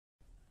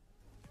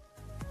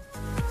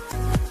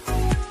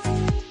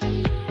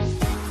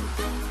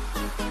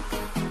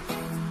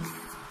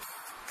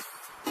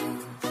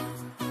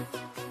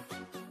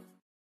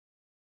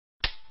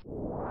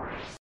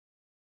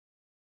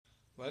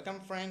Welcome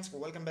friends,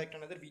 welcome back to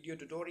another video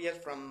tutorial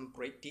from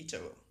Great Teacher.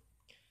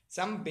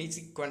 Some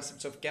basic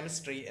concepts of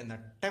chemistry എന്ന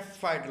tough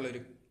ആയിട്ടുള്ള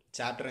ഒരു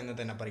chapter എന്ന്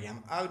തന്നെ പറയാം.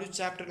 ആ ഒരു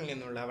ചാപ്റ്ററിൽ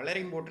നിന്നുള്ള വളരെ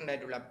ഇമ്പോർട്ടൻ്റ്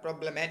ആയിട്ടുള്ള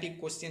പ്രോബ്ലമാറ്റിക്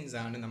ക്വസ്റ്റ്യൻസ്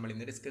ആണ് നമ്മൾ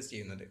ഇന്ന് ഡിസ്കസ്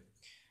ചെയ്യുന്നത്.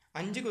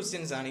 5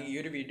 ക്വസ്റ്റ്യൻസ് ആണ് ഈ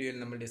ഒരു വീഡിയോയിൽ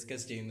നമ്മൾ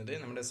ഡിസ്കസ് ചെയ്യുന്നത്.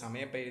 നമ്മുടെ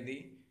സമയപരിധി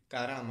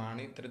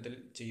കാരണമാണ് ഇത്തരത്തിൽ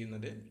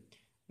ചെയ്യുന്നത്.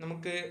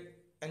 നമുക്ക്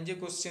 5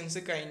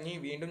 ക്വസ്റ്റ്യൻസ് കഴിഞ്ഞ്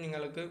വീണ്ടും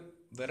നിങ്ങൾക്ക്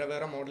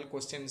വേറെ മോഡൽ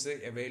ക്വസ്റ്റ്യൻസ്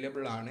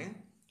അവൈലബിൾ ആണ്.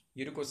 ഈ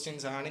ഒരു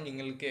ക്വസ്റ്റ്യൻസ് ആണ്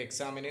നിങ്ങൾക്ക്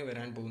എക്സാമിന്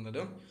വരാൻ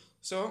പോകുന്നത്.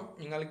 സോ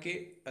നിങ്ങൾക്ക്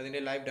അതിൻ്റെ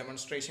ലൈവ്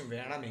ഡെമോൺസ്ട്രേഷൻ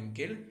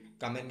വേണമെങ്കിൽ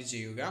കമൻറ്റ്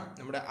ചെയ്യുക.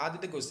 നമ്മുടെ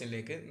ആദ്യത്തെ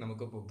ക്വസ്റ്റ്യനിലേക്ക്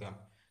നമുക്ക് പോകാം.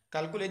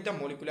 Calculate the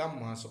molecular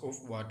mass of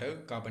water,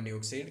 carbon dye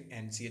oxide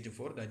and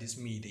CH4 that is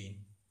methane.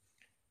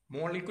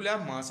 Molecular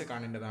mass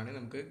കാണേണ്ടതാണ്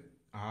നമുക്ക്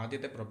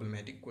ആദ്യത്തെ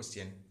പ്രോബ്ലമാറ്റിക്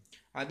ക്വസ്റ്റ്യൻ.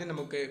 ആദ്യം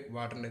നമുക്ക്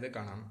വാട്ടറിൻ്റെത്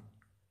കാണാം.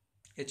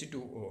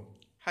 H2O.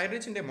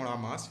 ഹൈഡ്രജൻ്റെ മോളാർ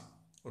മാസ്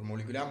ഒരു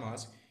molecular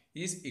mass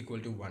is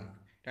equal to 1.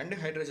 2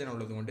 hydrogen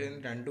ഉള്ളതുകൊണ്ട്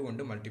 2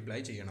 കൊണ്ട്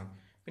മൾട്ടിപ്ലൈ ചെയ്യണം.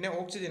 പിന്നെ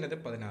ഓക്സിജൻ അത്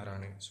 16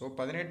 ആണ്. സോ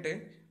 18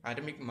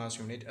 ആറ്റമിക് മാസ്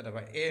യൂണിറ്റ്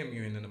അഥവാ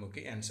AMU എന്ന് നമുക്ക്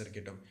ആൻസർ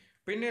കിട്ടും.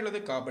 പിന്നെയുള്ളത്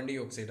കാർബൺ ഡൈ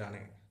ഓക്സൈഡ് ആണ്.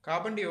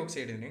 കാർബൺ ഡൈ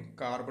ഓക്സൈഡിന്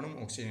കാർബണും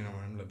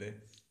ഓക്സിജനുമാണ് ഉള്ളത്.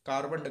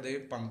 കാർബണിൻ്റെത്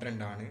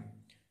 12 ആണ്.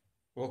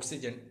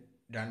 ഓക്സിജൻ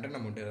 2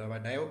 എണ്ണമുണ്ട് അഥവാ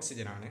ഡൈ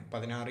ഓക്സിജൻ ആണ്.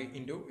 16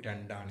 ×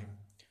 2 ആണ്.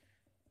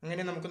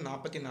 അങ്ങനെ നമുക്ക്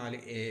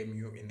 44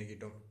 AMU എന്ന്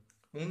കിട്ടും.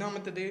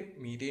 മൂന്നാമത്തേത്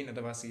മീഥെയ്ൻ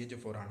അഥവാ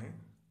CH4 ആണ്.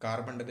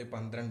 കാർബണിൻ്റെത്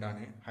 12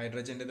 ആണ്.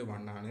 ഹൈഡ്രജൻ്റെത്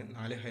 1 ആണ്.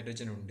 4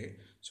 ഹൈഡ്രജൻ ഉണ്ട്.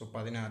 സോ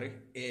 16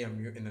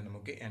 AMU എന്ന്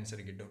നമുക്ക്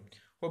ആൻസർ കിട്ടും.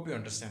 Hope you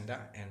understand the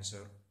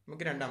answer.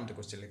 നമുക്ക് രണ്ടാമത്തെ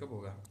ക്വസ്റ്റ്യനിലേക്ക്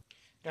പോകാം.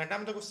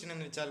 രണ്ടാമത്തെ ക്വസ്റ്റ്യൻ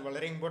എന്ന് വെച്ചാൽ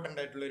വളരെ ഇമ്പോർട്ടൻ്റ്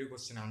ആയിട്ടുള്ള ഒരു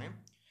ക്വസ്റ്റ്യൻ ആണ്.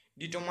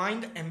 Determine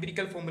the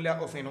empirical formula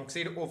of N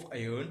oxide of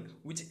iron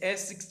which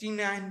has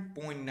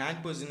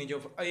 69.9%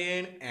 of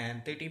iron and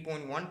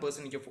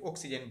 30.1% of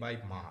oxygen by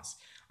mass.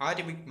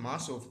 Atomic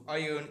mass of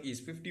iron is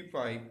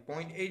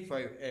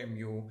 55.85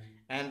 AMU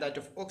and that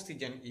of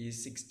oxygen is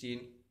 16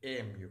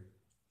 AMU.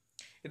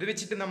 ഇത്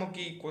വെച്ചിട്ട് നമുക്ക്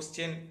ഈ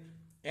question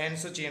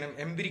answer ചെയ്യണം.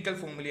 Empirical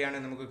ഫോർമുലയാണ്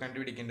നമുക്ക്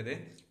കണ്ടുപിടിക്കേണ്ടത്.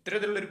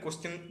 ഇത്തരത്തിലുള്ളൊരു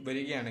question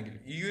വരികയാണെങ്കിൽ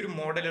ഈ ഒരു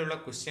മോഡലുള്ള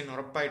ക്വസ്റ്റ്യൻ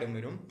ഉറപ്പായിട്ടും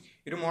വരും.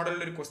 ഈ ഒരു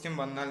മോഡലിലൊരു ക്വസ്റ്റ്യൻ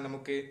വന്നാൽ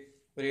നമുക്ക്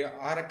ഒരു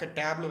 6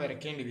 ടാബിൾ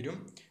വരയ്ക്കേണ്ടി വരും.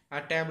 ആ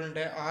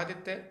ടാബിളിൻ്റെ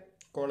ആദ്യത്തെ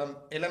കോളം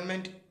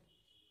എലമെൻറ്റ്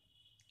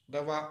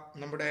അഥവാ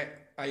നമ്മുടെ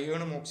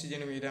അയേണും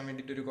ഓക്സിജനും എഴുതാൻ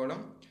വേണ്ടിയിട്ടൊരു കോളം,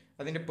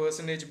 അതിൻ്റെ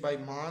പെർസെൻറ്റേജ് ബൈ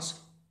മാസ്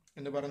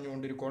എന്ന്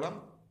പറഞ്ഞുകൊണ്ടൊരു കോളം,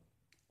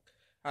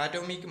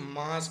 ആറ്റോമിക്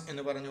മാസ്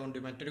എന്ന് പറഞ്ഞുകൊണ്ട്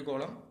മറ്റൊരു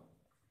കോളം,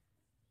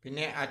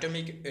 പിന്നെ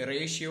atomic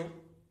ratio,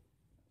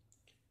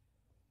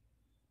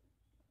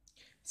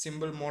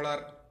 simple molar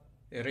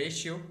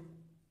ratio.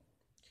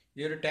 ഈ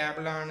ഒരു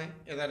ടേബിളാണ്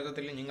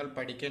യഥാർത്ഥത്തിൽ നിങ്ങൾ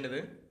പഠിക്കേണ്ടത്.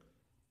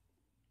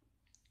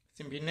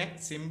 പിന്നെ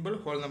സിമ്പിൾ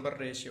ഹോൾ നമ്പർ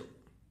റേഷ്യോ.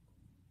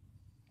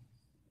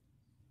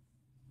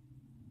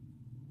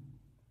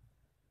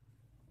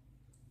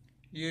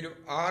 ഈ ഒരു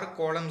 6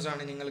 കോളംസ്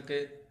ആണ് നിങ്ങൾക്ക്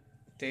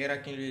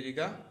തയ്യാറാക്കി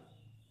വരിക.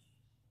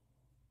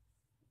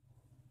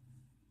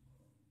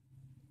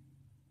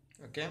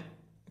 ഓക്കെ,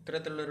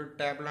 ഇത്തരത്തിലുള്ളൊരു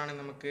ടേബിളാണ്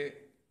നമുക്ക്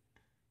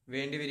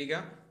വേണ്ടി വരിക.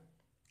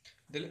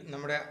 ഇതിൽ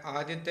നമ്മുടെ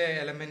ആദ്യത്തെ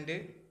എലമെൻറ്റ്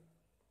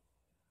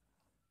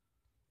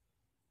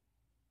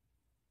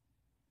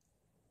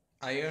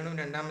അയേണും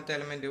രണ്ടാമത്തെ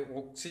എലമെൻറ്റ്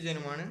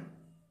ഓക്സിജനുമാണ്.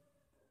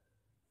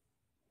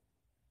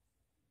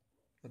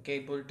 ഓക്കെ,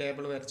 ഇപ്പോൾ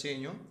ടേബിൾ വരച്ചു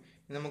കഴിഞ്ഞു.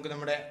 നമുക്ക്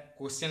നമ്മുടെ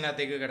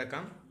ക്വസ്റ്റ്യനകത്തേക്ക്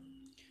കിടക്കാം.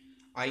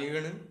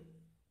 Iron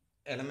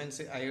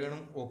elements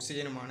അയേണും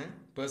ഓക്സിജനുമാണ്.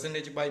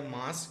 Percentage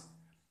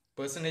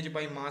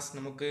by mass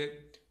നമുക്ക്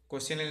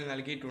ക്വസ്റ്റ്യനിൽ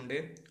നൽകിയിട്ടുണ്ട്.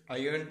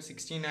 അയേൺ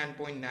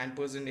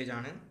 69.9%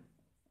 ആണ്.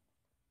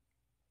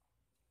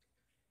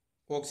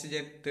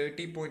 ഓക്സിജൻ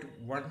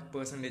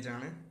 30.1%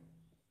 ആണ്.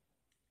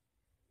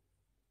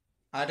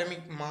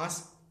 ആറ്റമിക്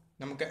മാസ്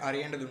നമുക്ക്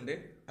അറിയേണ്ടതുണ്ട്.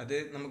 അത്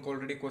നമുക്ക്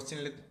ഓൾറെഡി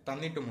ക്വസ്റ്റ്യനിൽ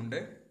തന്നിട്ടുമുണ്ട്.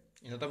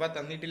 അഥവാ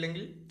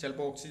തന്നിട്ടില്ലെങ്കിൽ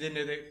ചിലപ്പോൾ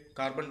ഓക്സിജൻ്റേത്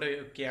കാർബണിൻ്റെ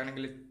ഒക്കെ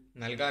ആണെങ്കിൽ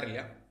നൽകാറില്ല.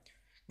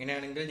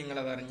 ഇങ്ങനെയാണെങ്കിൽ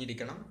നിങ്ങളത്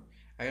അറിഞ്ഞിരിക്കണം.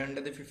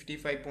 അയേണിൻ്റെത്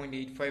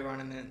 55.85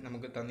 ആണെന്ന്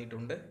നമുക്ക്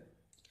തന്നിട്ടുണ്ട്.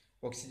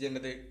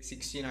 ഓക്സിജൻ്റെത്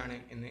 16 ആണ്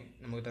എന്ന്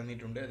നമുക്ക്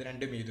തന്നിട്ടുണ്ട്. അത്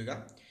രണ്ടും എഴുതുക.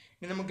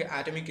 ഇനി നമുക്ക്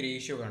ആറ്റമിക്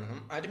റേഷ്യോ കാണണം.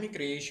 ആറ്റമിക്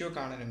റേഷ്യോ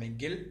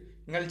കാണണമെങ്കിൽ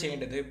നിങ്ങൾ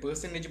ചെയ്യേണ്ടത്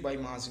പെർസെൻറ്റേജ് ബൈ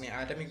മാസിനെ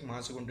ആറ്റമിക്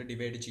മാസ് കൊണ്ട്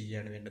ഡിവൈഡ്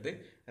ചെയ്യുകയാണ് വേണ്ടത്.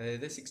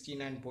 അതായത്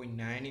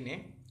 69.9നെ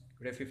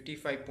ഇവിടെ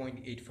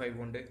 55.85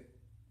 കൊണ്ട്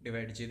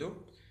ഡിവൈഡ് ചെയ്തു.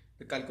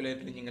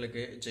 കാൽക്കുലേറ്ററിൽ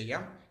നിങ്ങൾക്ക്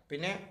ചെയ്യാം.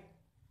 പിന്നെ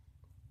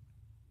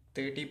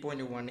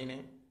 30.1നെ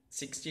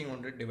 16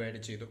 കൊണ്ട് ഡിവൈഡ്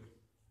ചെയ്തു.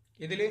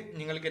 ഇതിൽ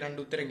നിങ്ങൾക്ക് 2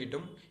 ഉത്തരം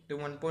കിട്ടും. ഇത്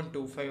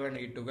 1.25 ആണ്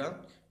കിട്ടുക,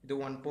 ഇത്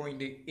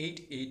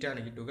 1.88 ആണ്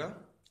കിട്ടുക.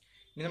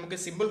 ഇനി നമുക്ക്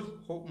സിമ്പിൾ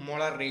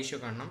മോളാർ റേഷ്യോ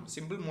കാണണം.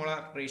 സിമ്പിൾ മോളാർ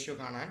റേഷ്യോ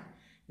കാണാൻ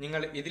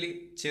നിങ്ങൾ ഇതിൽ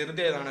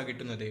ചെറുതേതാണോ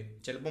കിട്ടുന്നത്,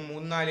 ചിലപ്പോൾ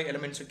 3-4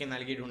 എലമെൻറ്റ്സ് ഒക്കെ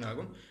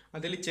നൽകിയിട്ടുണ്ടാകും.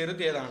 അതിൽ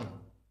ചെറുതേതാണോ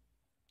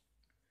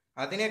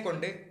അതിനെ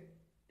കൊണ്ട്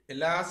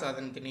എല്ലാ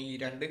സാധനത്തിനെയും ഈ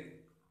 2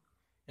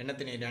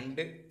 എണ്ണത്തിനെ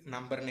 2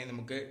 നമ്പറിനെ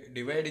നമുക്ക്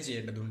ഡിവൈഡ്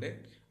ചെയ്യേണ്ടതുണ്ട്.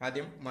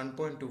 ആദ്യം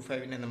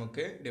 1.25നെ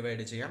നമുക്ക്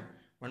ഡിവൈഡ് ചെയ്യാം.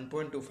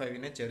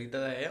 1.25നെ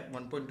ചെറുതായ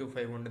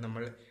 1.25 കൊണ്ട്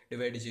നമ്മൾ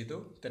ഡിവൈഡ് ചെയ്തു.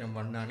 ഉത്തരം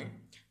 1 ആണ്.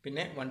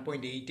 പിന്നെ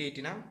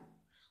 1.88നെ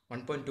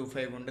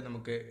 1.25 കൊണ്ട്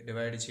നമുക്ക്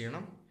ഡിവൈഡ്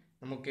ചെയ്യണം.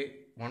 നമുക്ക്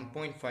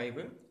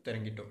 1.5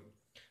 ഉത്തരം കിട്ടും.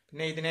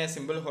 പിന്നെ ഇതിനെ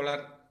സിമ്പിൾ ഹോളാർ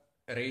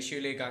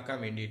റേഷ്യോയിലേക്ക് ആക്കാൻ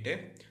വേണ്ടിയിട്ട്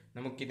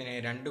നമുക്കിതിനെ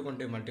 2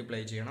 കൊണ്ട്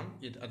മൾട്ടിപ്ലൈ ചെയ്യണം.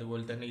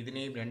 അതുപോലെ തന്നെ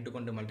ഇതിനെയും 2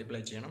 കൊണ്ട്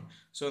മൾട്ടിപ്ലൈ ചെയ്യണം.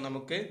 സോ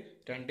നമുക്ക്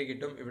 2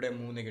 കിട്ടും, ഇവിടെ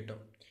 3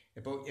 കിട്ടും.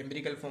 ഇപ്പോൾ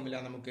എംപിരിക്കൽ ഫോർമുല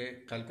നമുക്ക്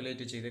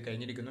കാൽക്കുലേറ്റ് ചെയ്ത്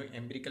കഴിഞ്ഞിരിക്കുന്നു.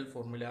 Empirical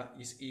formula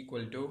is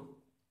equal to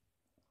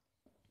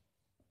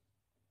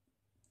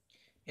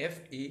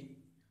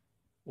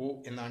FeO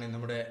എന്നാണ്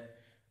നമ്മുടെ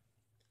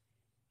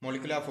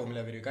മോളിക്കുലാർ ഫോർമുല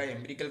വരിക.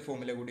 എംപിരിക്കൽ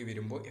ഫോർമുല കൂടി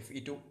വരുമ്പോൾ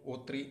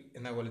Fe2O3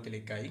 എന്ന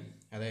കോലത്തിലേക്കായി.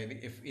 അതായത്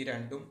Fe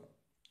 2ഉം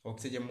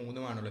ഓക്സിജൻ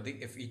 3ഉം ആണുള്ളത്,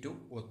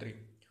 Fe2O3.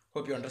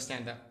 Hope you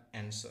understand the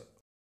answer.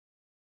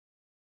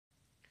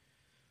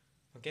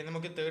 Okay,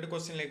 നമുക്ക് തേർഡ്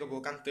ക്വസ്റ്റ്യനിലേക്ക്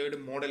പോകാം. തേർഡ്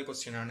മോഡൽ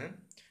ക്വസ്റ്റ്യൻ ആണ്.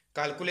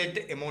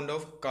 Calculate amount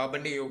of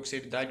carbon dye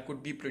oxide that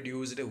could be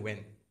produced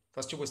when.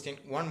 First question,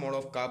 1 mole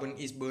of carbon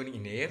is burned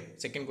in air.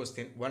 Second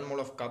question, 1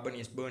 mole of carbon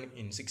is burned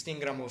in 16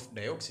 gram of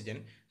dioxygen.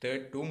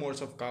 Third, 2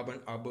 moles of carbon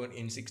are burned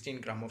in 16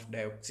 gram of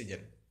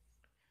dioxygen.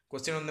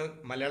 Question ഒന്ന്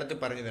മലയാളത്തിൽ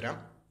പറഞ്ഞു തരാം.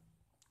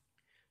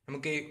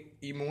 നമുക്ക്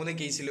ഈ 3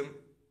 കേസിലും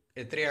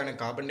എത്രയാണ്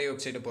carbon dye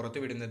oxide പുറത്തു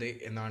വിടുന്നത്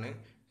എന്നാണ്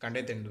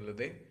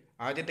കണ്ടെത്തേണ്ടതുള്ളത്.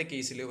 ആദ്യത്തെ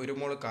കേസിൽ 1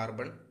 മോൾ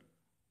കാർബൺ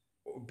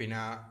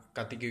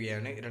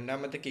കത്തിക്കുകയാണ്.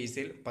 രണ്ടാമത്തെ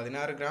കേസിൽ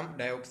 16 ഗ്രാം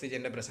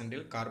ഡയോക്സിജൻ്റെ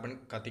പ്രസൻറ്റിൽ കാർബൺ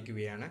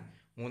കത്തിക്കുകയാണ്.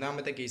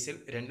 മൂന്നാമത്തെ കേസിൽ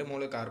 2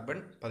 മോൾ കാർബൺ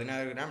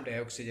 16 ഗ്രാം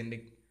ഡയോക്സിജൻ്റെ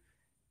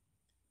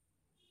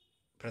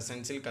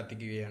പ്രസൻസിൽ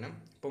കത്തിക്കുകയാണ്.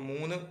 ഇപ്പോൾ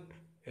 3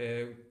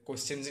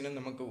 ക്വസ്റ്റ്യൻസിനും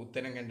നമുക്ക്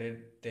ഉത്തരം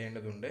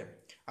കണ്ടെത്തേണ്ടതുണ്ട്.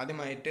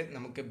 ആദ്യമായിട്ട്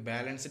നമുക്ക്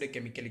ബാലൻസ്ഡ്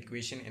കെമിക്കൽ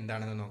ഇക്വേഷൻ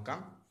എന്താണെന്ന് നോക്കാം.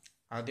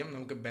 ആദ്യം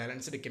നമുക്ക്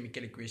ബാലൻസ്ഡ്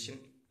കെമിക്കൽ ഇക്വേഷൻ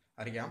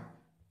അറിയാം.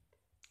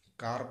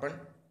 Carbon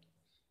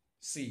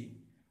C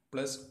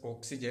plus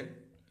oxygen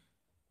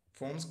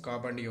forms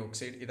carbon dye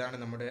oxide. ഇതാണ്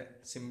നമ്മുടെ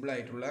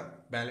സിമ്പിളായിട്ടുള്ള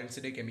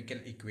ബാലൻസ്ഡ് കെമിക്കൽ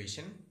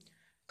ഇക്വേഷൻ.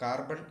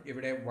 കാർബൺ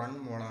ഇവിടെ 1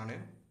 മോളാണ്.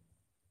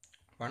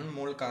 1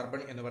 മോൾ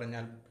കാർബൺ എന്ന്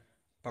പറഞ്ഞാൽ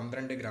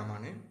 12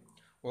 ഗ്രാമാണ്.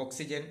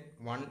 ഓക്സിജൻ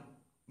 1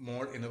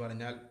 മോൾ എന്ന്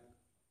പറഞ്ഞാൽ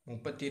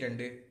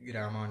 32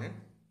 ഗ്രാമാണ്.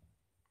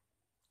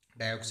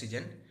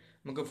 ഡയോക്സിജൻ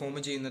നമുക്ക് ഫോം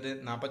ചെയ്യുന്നത്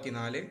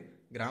 44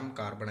 ഗ്രാം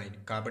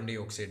കാർബൺ ഡൈ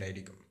ഓക്സൈഡ്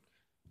ആയിരിക്കും.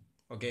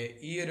 ഓക്കെ,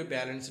 ഈ ഒരു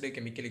ബാലൻസ്ഡ്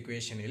കെമിക്കൽ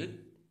ഇക്വേഷനിൽ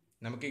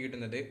നമുക്ക്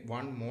കിട്ടുന്നത്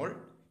 1 മോൾ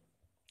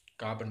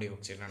കാർബൺ ഡൈ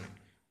ഓക്സൈഡാണ്.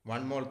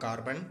 1 മോൾ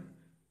കാർബൺ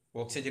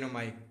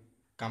ഓക്സിജനുമായി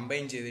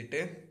കമ്പൈൻ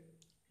ചെയ്തിട്ട്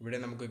ഇവിടെ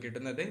നമുക്ക്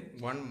കിട്ടുന്നത്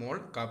 1 മോൾ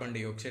കാർബൺ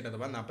ഡൈ ഓക്സൈഡ്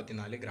അഥവാ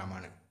 44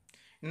 ഗ്രാമാണ്.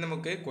 ഇനി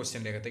നമുക്ക്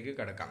ക്വസ്റ്റ്യൻ്റെ അകത്തേക്ക്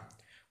കടക്കാം.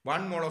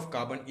 1 മോൾ of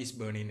carbon is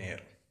burn in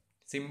air.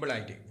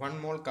 സിമ്പിളായിട്ട് 1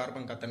 മോൾ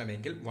കാർബൺ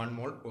കത്തണമെങ്കിൽ 1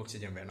 മോൾ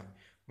ഓക്സിജൻ വേണം.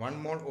 1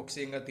 മോൾ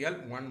ഓക്സിജൻ കത്തിയാൽ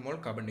 1 മോൾ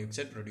കാർബൺ ഡൈ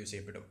ഓക്സൈഡ് പ്രൊഡ്യൂസ്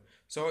ചെയ്യപ്പെടും.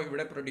 സോ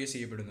ഇവിടെ പ്രൊഡ്യൂസ്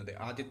ചെയ്യപ്പെടുന്നത്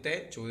ആദ്യത്തെ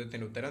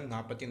ചോദ്യത്തിൻ്റെ ഉത്തരം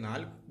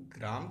 44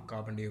 ഗ്രാം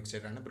കാർബൺ ഡൈ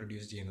ഓക്സൈഡാണ്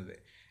പ്രൊഡ്യൂസ് ചെയ്യുന്നത്.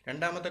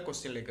 രണ്ടാമത്തെ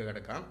ക്വസ്റ്റ്യനിലേക്ക്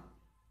കടക്കാം.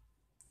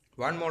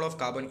 1 മോൾ of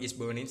carbon is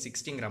burn in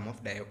 16 gram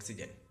of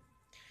dioxygen.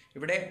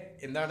 ഇവിടെ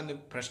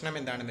പ്രശ്നം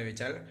എന്താണെന്ന്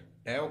വെച്ചാൽ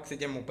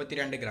ഡയോക്സിജൻ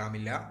 32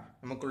 ഗ്രാമില്ല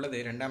നമുക്കുള്ളത്.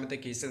 രണ്ടാമത്തെ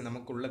കേസിൽ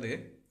നമുക്കുള്ളത്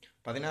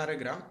 16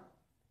 ഗ്രാം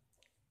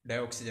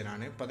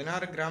ഡയോക്സിജനാണ്.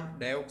 16 ഗ്രാം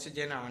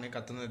ഡയോക്സിജനാണ്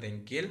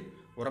കത്തുന്നതെങ്കിൽ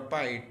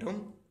ഉറപ്പായിട്ടും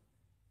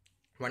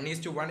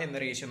 1:1 എന്ന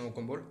റേഷ്യോ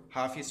നോക്കുമ്പോൾ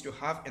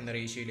 1/2:1/2 എന്ന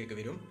റേഷ്യോയിലേക്ക്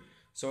വരും.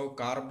 സോ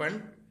കാർബൺ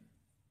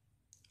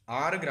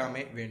 6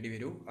 ഗ്രാമേ വേണ്ടി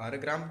വരൂ.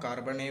 6 ഗ്രാം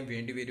കാർബണേ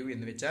വേണ്ടി വരൂ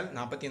എന്ന് വെച്ചാൽ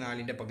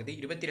 44ൻ്റെ പകുതി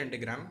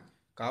 22 ഗ്രാം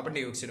കാർബൺ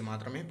ഡൈ ഓക്സൈഡ്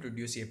മാത്രമേ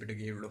പ്രൊഡ്യൂസ്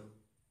ചെയ്യപ്പെടുകയുള്ളൂ.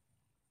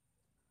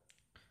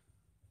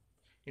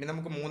 ഇനി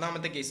നമുക്ക്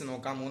മൂന്നാമത്തെ കേസ്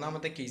നോക്കാം.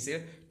 മൂന്നാമത്തെ case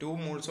 2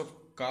 moles of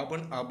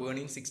carbon R burn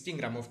in 16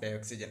 gram of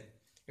dioxygen.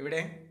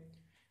 ഇവിടെ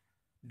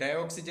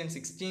ഡയോക്സിജൻ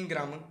 16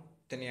 ഗ്രാം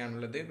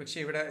തന്നെയാണുള്ളത്. പക്ഷേ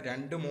ഇവിടെ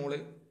 2 മോള്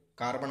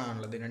കാർബൺ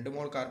ആണുള്ളത്. 2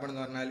 മോൾ കാർബൺ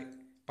എന്ന് പറഞ്ഞാൽ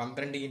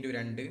 12 ×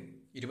 2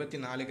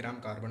 24 ഗ്രാം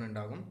കാർബൺ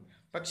ഉണ്ടാകും.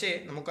 പക്ഷേ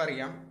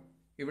നമുക്കറിയാം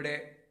ഇവിടെ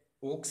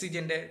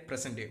ഓക്സിജൻ്റെ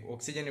പ്രസൻറ്റ്,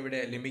 ഓക്സിജൻ ഇവിടെ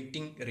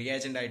ലിമിറ്റിംഗ്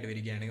റിയേജൻ്റ് ആയിട്ട്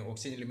വരികയാണ്.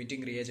 ഓക്സിജൻ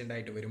ലിമിറ്റിംഗ് റിയേജൻ്റ്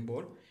ആയിട്ട്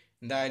വരുമ്പോൾ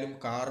എന്തായാലും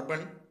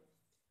കാർബൺ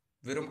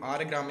വെറും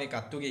 6 ഗ്രാമേ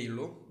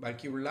കത്തുകയുള്ളൂ.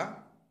 ബാക്കിയുള്ള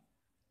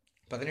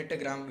 18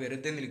 ഗ്രാം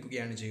വെറുതെ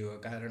നിൽക്കുകയാണ് ചെയ്യുക.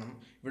 കാരണം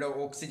ഇവിടെ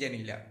ഓക്സിജൻ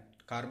ഇല്ല.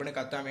 കാർബണ്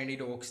കത്താൻ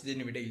വേണ്ടിയിട്ട് ഓക്സിജൻ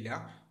ഇവിടെ ഇല്ല.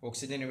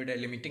 ഓക്സിജൻ ഇവിടെ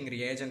ലിമിറ്റിംഗ്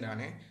റിയേജൻ്റ്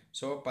ആണ്.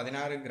 സോ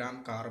 16 ഗ്രാം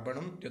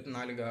കാർബണും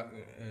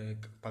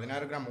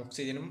 16 ഗ്രാം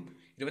ഓക്സിജനും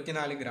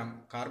 24 ഗ്രാം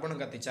കാർബണും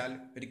കത്തിച്ചാൽ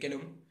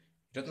ഒരിക്കലും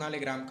 24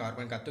 ഗ്രാം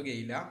കാർബൺ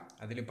കത്തുകയില്ല.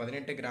 അതിൽ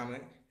 18 gram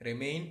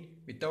remain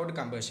without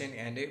combustion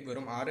and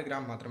വെറും 6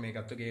 ഗ്രാം മാത്രമേ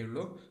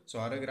കത്തുകയുള്ളൂ. സോ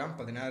 6 ഗ്രാം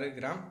 16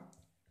 ഗ്രാം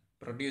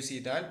പ്രൊഡ്യൂസ്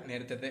ചെയ്താൽ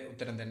നേരത്തെ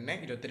ഉത്തരം തന്നെ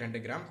 22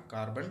 ഗ്രാം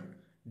കാർബൺ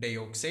ഡൈ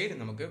ഓക്സൈഡ്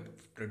നമുക്ക്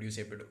പ്രൊഡ്യൂസ്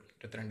ചെയ്യപ്പെടും.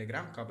 22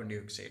 ഗ്രാം കാർബൺ ഡൈ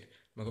ഓക്സൈഡ്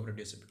നമുക്ക്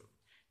പ്രൊഡ്യൂസ് ചെയ്യപ്പെടും.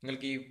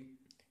 നിങ്ങൾക്ക്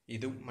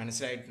ഇതും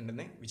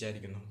മനസ്സിലായിട്ടുണ്ടെന്ന്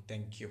വിചാരിക്കുന്നു.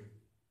 Thank you.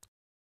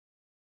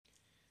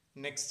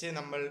 നെക്സ്റ്റ്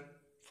നമ്മൾ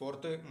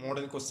 4th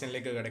മോഡൽ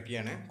ക്വസ്റ്റ്യനിലേക്ക്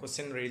കിടക്കുകയാണ്.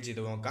 ക്വസ്റ്റ്യൻ റീഡ്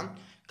ചെയ്ത് നോക്കാം.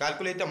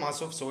 Calculate the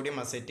mass of sodium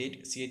acetate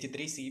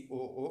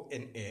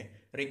CH3COONA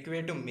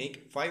required to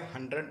make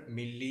 500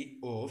 milli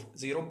of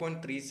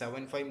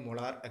 0.375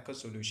 molar aqua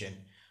solution.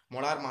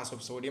 Molar mass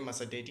of sodium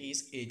acetate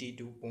is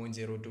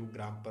 82.02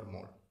 gram per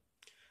mole.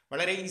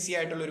 വളരെ easy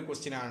ആയിട്ടുള്ളൊരു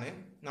question ആണ്.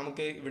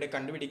 നമുക്ക് ഇവിടെ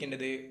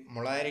കണ്ടുപിടിക്കേണ്ടത്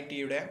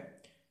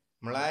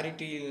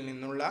മൊളാരിറ്റിയിൽ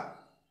നിന്നുള്ള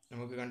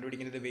നമുക്ക്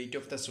കണ്ടുപിടിക്കുന്നത് വെയിറ്റ്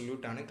ഓഫ് ദ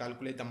സൊല്യൂട്ട് ആണ്.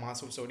 Calculate the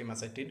mass of sodium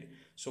acetate.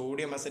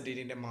 Sodium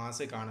അസറ്റേറ്റിൻ്റെ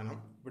mass കാണണം.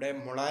 ഇവിടെ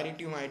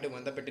മൊളാരിറ്റിയുമായിട്ട്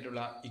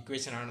ബന്ധപ്പെട്ടിട്ടുള്ള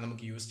ഇക്വേഷനാണ്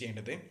നമുക്ക് യൂസ്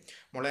ചെയ്യേണ്ടത്.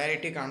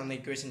 മൊളാരിറ്റി കാണുന്ന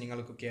ഇക്വേഷൻ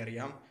നിങ്ങൾക്കൊക്കെ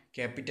അറിയാം.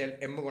 ക്യാപിറ്റൽ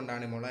എം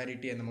കൊണ്ടാണ്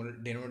മൊളാരിറ്റിയെ നമ്മൾ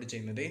ഡിനോട്ട്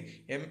ചെയ്യുന്നത്.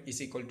 M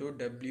is equal to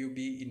WB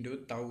into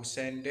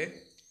 1000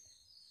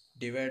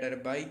 divided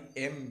by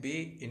MB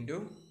into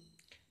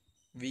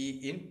V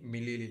in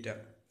milli litre.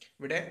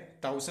 ഇവിടെ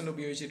 1000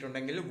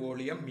 ഉപയോഗിച്ചിട്ടുണ്ടെങ്കിൽ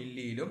വോളിയം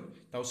മില്ലിയിലും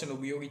 1000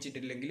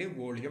 ഉപയോഗിച്ചിട്ടില്ലെങ്കിൽ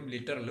വോളിയം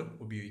ലിറ്ററിലും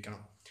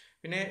ഉപയോഗിക്കണം.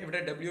 പിന്നെ ഇവിടെ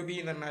WB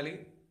എന്ന് പറഞ്ഞാൽ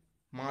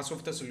മാസ്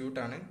ഓഫ് ദ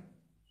സൊല്യൂട്ടാണ്,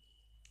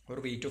 ഒരു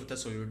വെയിറ്റ് ഓഫ് ദ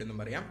സൊല്യൂട്ട് എന്നും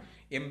പറയാം.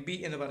 MB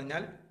എന്ന്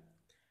പറഞ്ഞാൽ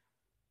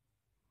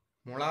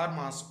മൊളാർ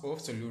മാസ്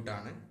ഓഫ്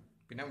സൊല്യൂട്ടാണ്.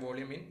 പിന്നെ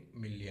വോളിയം ഇൻ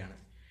മില്ലിയാണ്.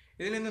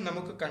 ഇതിൽ നിന്ന്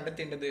നമുക്ക്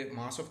കണ്ടെത്തേണ്ടത്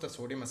mass of the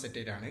sodium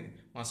acetate ആണ്.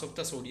 Mass of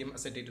the sodium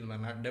acetate എന്ന്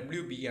പറഞ്ഞാൽ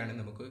WB ആണ്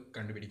നമുക്ക്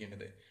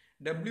കണ്ടുപിടിക്കേണ്ടത്.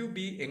 WB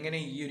എങ്ങനെ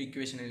ഈ ഒരു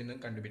ഇക്വേഷനിൽ നിന്ന്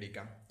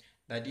കണ്ടുപിടിക്കാം?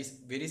 That is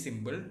very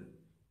simple.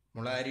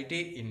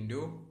 Molarity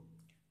into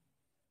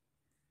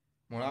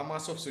molar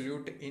mass of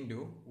solute into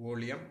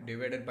volume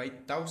divided by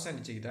 1000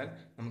 ചെയ്താൽ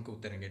നമുക്ക്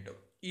ഉത്തരം കിട്ടും.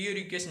 ഈ ഒരു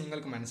ഇക്വേഷൻ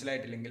നിങ്ങൾക്ക്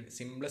മനസ്സിലായിട്ടില്ലെങ്കിൽ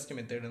സിംപ്ലസ്റ്റ്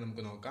മെത്തേഡ്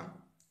നമുക്ക് നോക്കാം.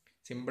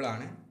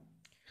 സിമ്പിളാണ്.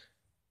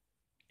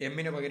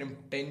 എമ്മിന് പകരം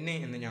 10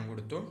 എന്ന് ഞാൻ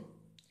കൊടുത്തു.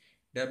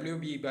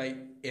 WB ബൈ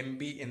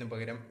MB എന്ന്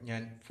പകരം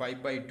ഞാൻ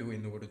 5/2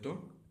 എന്ന് കൊടുത്തു.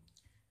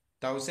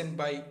 1000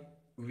 ബൈ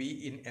V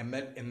ഇൻ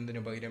ML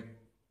എന്നതിന് പകരം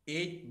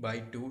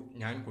 8/2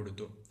 ഞാൻ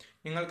കൊടുത്തു.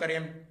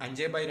 നിങ്ങൾക്കറിയാം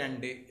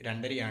 5/2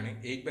 2.5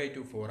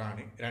 8/2 4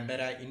 ആണ്.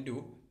 2.5 ഇൻറ്റു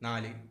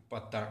 4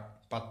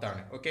 10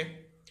 ഓക്കെ.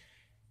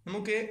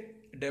 നമുക്ക്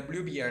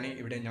WB ആണ്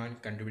ഇവിടെ ഞാൻ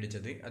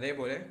കണ്ടുപിടിച്ചത്.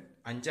 അതേപോലെ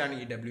 5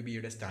 ഈ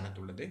WBയുടെ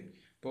സ്ഥാനത്തുള്ളത്.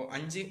 അപ്പോൾ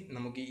 5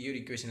 നമുക്ക് ഈ ഒരു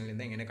ഇക്വേഷനിൽ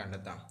നിന്ന് എങ്ങനെ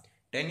കണ്ടെത്താം?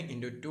 10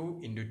 ഇൻറ്റു 2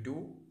 ഇൻറ്റു 2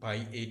 ബൈ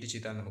 8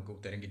 ചെയ്താൽ നമുക്ക്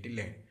ഉത്തരം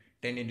കിട്ടില്ലേ?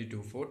 10 into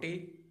 2 40,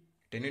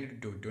 10 into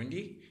 2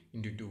 20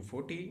 into 2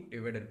 40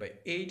 divided by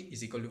 8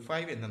 is equal to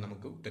 5 എന്ന്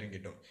നമുക്ക് ഉത്തരം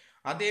കിട്ടും.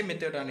 അതേ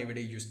മെത്തേഡാണ്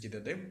ഇവിടെ യൂസ്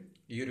ചെയ്തത്.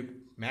 ഈ ഒരു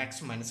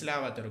മാത്സ്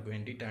മനസ്സിലാവാത്തവർക്ക്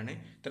വേണ്ടിയിട്ടാണ്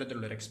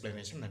ഇത്തരത്തിലുള്ളൊരു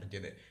എക്സ്പ്ലനേഷൻ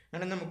നടത്തിയത്.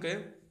 അങ്ങനെ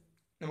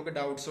നമുക്ക്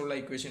ഡൗട്ട്സ് ഉള്ള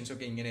ഇക്വേഷൻസ്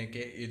ഒക്കെ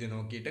ഇങ്ങനെയൊക്കെ ഇത്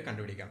നോക്കിയിട്ട്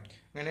കണ്ടുപിടിക്കാം.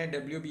 അങ്ങനെ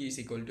WB is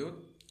equal to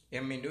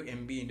M into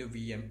MB into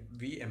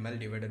VML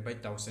divided by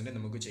 1000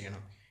 നമുക്ക്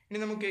ചെയ്യണം. ഇനി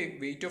നമുക്ക്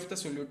വെയിറ്റ് ഓഫ് ദ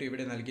സൊല്യൂട്ട്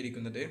ഇവിടെ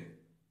നൽകിയിരിക്കുന്നത്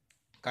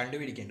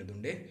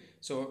കണ്ടുപിടിക്കേണ്ടതുണ്ട്.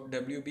 So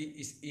WB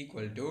is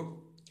equal to,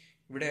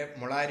 ഇവിടെ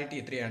മൊളാരിറ്റി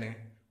എത്രയാണ്?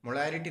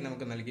 മൊളാരിറ്റി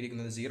നമുക്ക്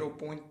നൽകിയിരിക്കുന്നത്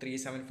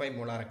 0.375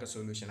 മൊളാറൊക്കെ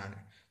സൊല്യൂഷനാണ്.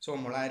 സോ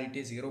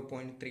മൊളാരിറ്റി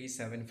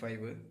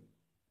 0.375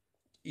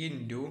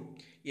 ഇൻറ്റു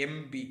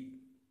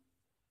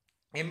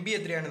MB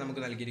എത്രയാണ്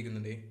നമുക്ക്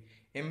നൽകിയിരിക്കുന്നത്?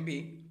 MB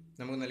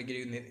നമുക്ക്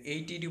നൽകിയിരിക്കുന്നത്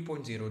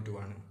 82.02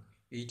 ആണ്.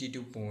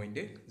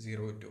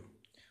 82.02.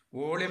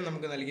 വോളിയം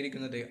നമുക്ക്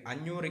നൽകിയിരിക്കുന്നത്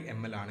 500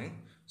 ml ആണ്.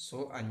 So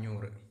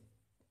 500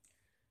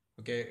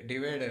 okay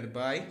divided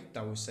by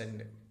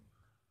 1000.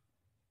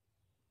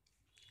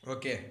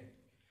 Okay,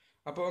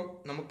 അപ്പോൾ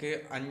നമുക്ക്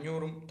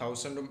 500ഉം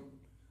 1000ഉം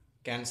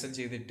ക്യാൻസൽ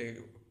ചെയ്തിട്ട്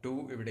 2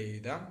 ഇവിടെ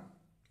എഴുതാം.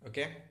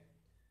 ഓക്കെ,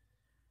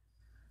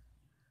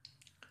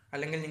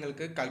 അല്ലെങ്കിൽ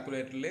നിങ്ങൾക്ക്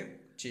കാൽക്കുലേറ്ററിൽ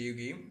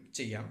ചെയ്യുകയും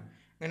ചെയ്യാം.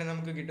 അങ്ങനെ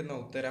നമുക്ക് കിട്ടുന്ന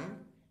ഉത്തരം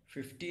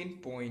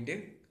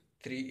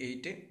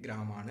 15.38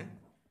 ഗ്രാം ആണ്.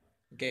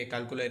 ഓക്കെ,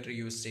 കാൽക്കുലേറ്റർ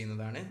യൂസ്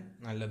ചെയ്യുന്നതാണ്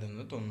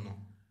നല്ലതെന്ന് തോന്നുന്നു.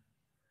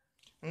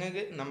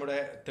 അങ്ങനെ നമ്മുടെ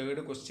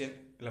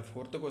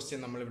ഫോർത്ത് ക്വസ്റ്റ്യൻ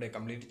നമ്മളിവിടെ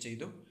കംപ്ലീറ്റ്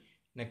ചെയ്തു.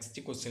 നെക്സ്റ്റ്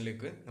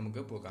ക്വസ്റ്റ്യനിലേക്ക്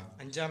നമുക്ക് പോകാം.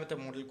 5ാമത്തെ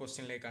മോഡൽ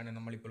ക്വസ്റ്റ്യനിലേക്കാണ്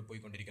നമ്മളിപ്പോൾ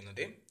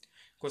പോയിക്കൊണ്ടിരിക്കുന്നത്.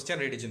 ക്വസ്റ്റ്യൻ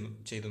റീഡ്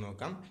ചെയ്തു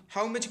നോക്കാം.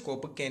 How much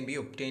copper can be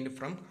obtained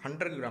from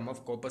 100 gram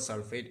of copper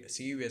sulphate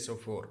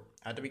CuSO4?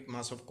 Atomic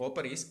mass of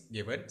copper is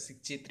given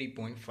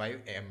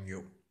 63.5 mu.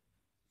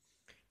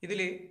 ഇതിൽ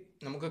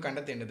നമുക്ക്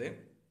കണ്ടെത്തേണ്ടത്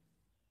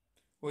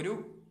ഒരു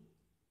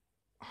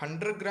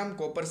 100 gram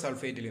കോപ്പർ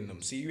സൾഫേറ്റിൽ നിന്നും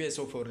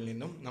CuSO4ൽ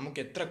നിന്നും നമുക്ക്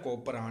എത്ര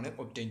കോപ്പറാണ്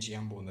ഒബ്റ്റൈൻ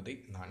ചെയ്യാൻ പോകുന്നത്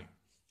എന്നാണ്.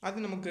 അത്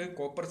നമുക്ക്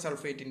കോപ്പർ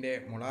സൾഫേറ്റിൻ്റെ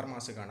മൊളാർ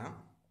മാസ് കാണാം.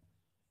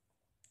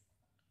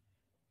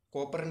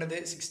 കോപ്പറിൻ്റെത്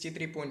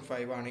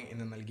 63.5 ആണ്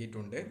എന്ന്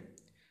നൽകിയിട്ടുണ്ട്.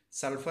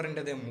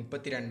 സൾഫറിൻ്റെത്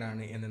 32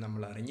 ആണ് എന്ന്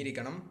നമ്മൾ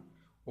അറിഞ്ഞിരിക്കണം.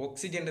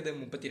 ഓക്സിജൻ്റെത്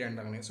 32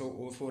 ആണ്. സോ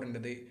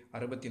O4ൻ്റെത്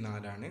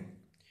 64 ആണ്.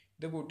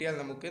 ഇത് കൂട്ടിയാൽ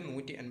നമുക്ക്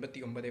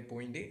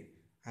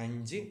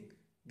 189.5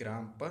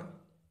 gram per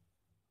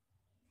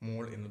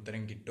mole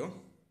എന്നുത്തരം കിട്ടും.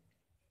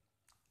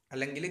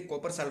 അല്ലെങ്കിൽ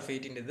കോപ്പർ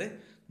സൾഫേറ്റിൻ്റെത്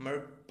നമ്മൾ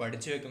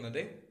പഠിച്ചു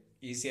വെക്കുന്നത്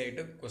ഈസി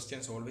ആയിട്ട് ക്വസ്റ്റ്യൻ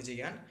സോൾവ്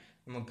ചെയ്യാൻ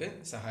നമുക്ക്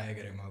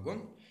സഹായകരമാകും.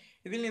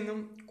 ഇതിൽ നിന്നും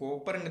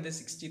കോപ്പറിൻ്റെത്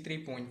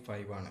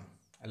 63.5 ആണ്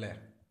അല്ലേ?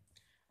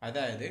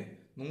 അതായത്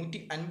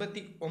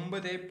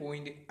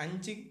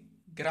 159.5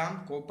 ഗ്രാം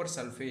കോപ്പർ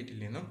സൾഫേറ്റിൽ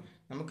നിന്നും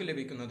നമുക്ക്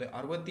ലഭിക്കുന്നത്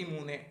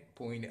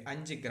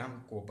 63.5 ഗ്രാം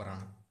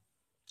കോപ്പറാണ്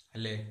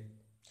അല്ലേ?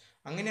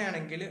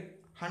 അങ്ങനെയാണെങ്കിൽ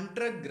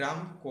 100 ഗ്രാം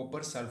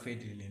കോപ്പർ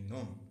സൾഫേറ്റിൽ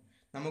നിന്നും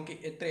നമുക്ക്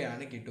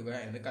എത്രയാണ് കിട്ടുക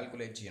എന്ന്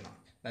കാൽക്കുലേറ്റ് ചെയ്യണം.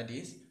 That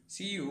is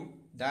Cu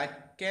that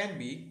can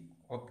be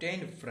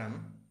obtained from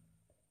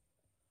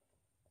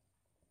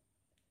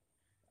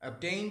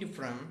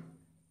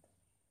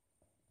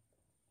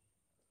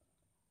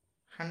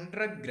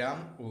 100 gram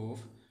of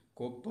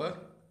copper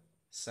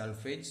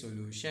sulfate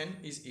solution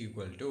is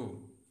equal to,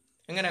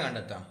 എങ്ങനെ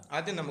കണ്ടെത്താം?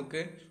 ആദ്യം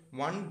നമുക്ക്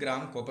 1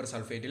 gram കോപ്പർ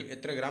സൾഫേറ്റിൽ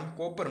എത്ര ഗ്രാം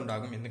കോപ്പർ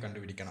ഉണ്ടാകും എന്ന്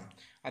കണ്ടുപിടിക്കണം.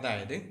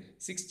 അതായത്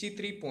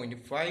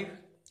 63.5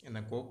 എന്ന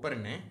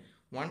കോപ്പറിനെ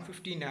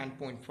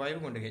 159.5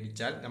 കൊണ്ട്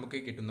ഹരിച്ചാൽ നമുക്ക്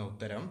കിട്ടുന്ന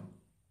ഉത്തരം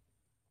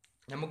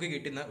നമുക്ക്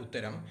കിട്ടുന്ന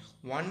ഉത്തരം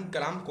 1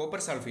 ഗ്രാം കോപ്പർ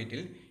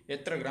സൾഫേറ്റിൽ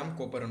എത്ര ഗ്രാം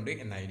കോപ്പർ ഉണ്ട്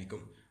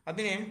എന്നായിരിക്കും.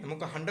 അതിനെ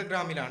നമുക്ക് 100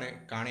 ഗ്രാമിലാണ്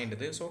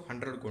കാണേണ്ടത്. സോ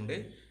 100 കൊണ്ട്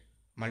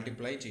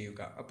മൾട്ടിപ്ലൈ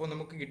ചെയ്യുക. അപ്പോൾ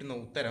നമുക്ക് കിട്ടുന്ന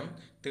ഉത്തരം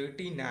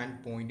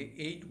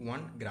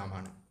 39.81 ഗ്രാം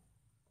ആണ്.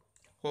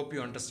 Hope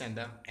you understand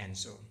the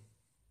answer.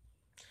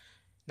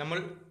 നമ്മൾ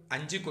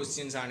 5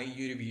 ക്വസ്റ്റ്യൻസ് ആണ് ഈ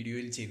ഒരു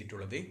വീഡിയോയിൽ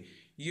ചെയ്തിട്ടുള്ളത്.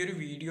 ഈ ഒരു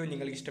വീഡിയോ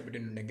നിങ്ങൾക്ക്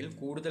ഇഷ്ടപ്പെട്ടിട്ടുണ്ടെങ്കിൽ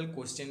കൂടുതൽ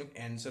ക്വസ്റ്റ്യനും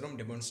ആൻസറും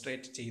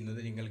ഡെമോൺസ്ട്രേറ്റ്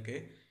ചെയ്യുന്നത് നിങ്ങൾക്ക്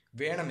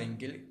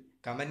വേണമെങ്കിൽ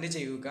കമൻറ്റ്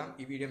ചെയ്യുക.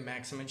 ഈ വീഡിയോ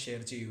മാക്സിമം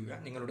ഷെയർ ചെയ്യുക.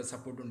 നിങ്ങളുടെ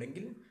സപ്പോർട്ട്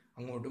ഉണ്ടെങ്കിൽ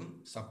അങ്ങോട്ടും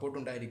സപ്പോർട്ട്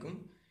ഉണ്ടായിരിക്കും.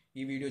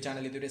 ഈ വീഡിയോ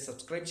ചാനൽ ഇതുവരെ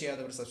സബ്സ്ക്രൈബ്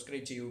ചെയ്യാത്തവർ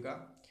സബ്സ്ക്രൈബ് ചെയ്യുക.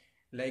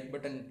 ലൈക്ക്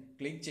ബട്ടൺ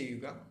ക്ലിക്ക്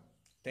ചെയ്യുക.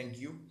 Thank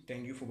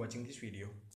you for watching this video.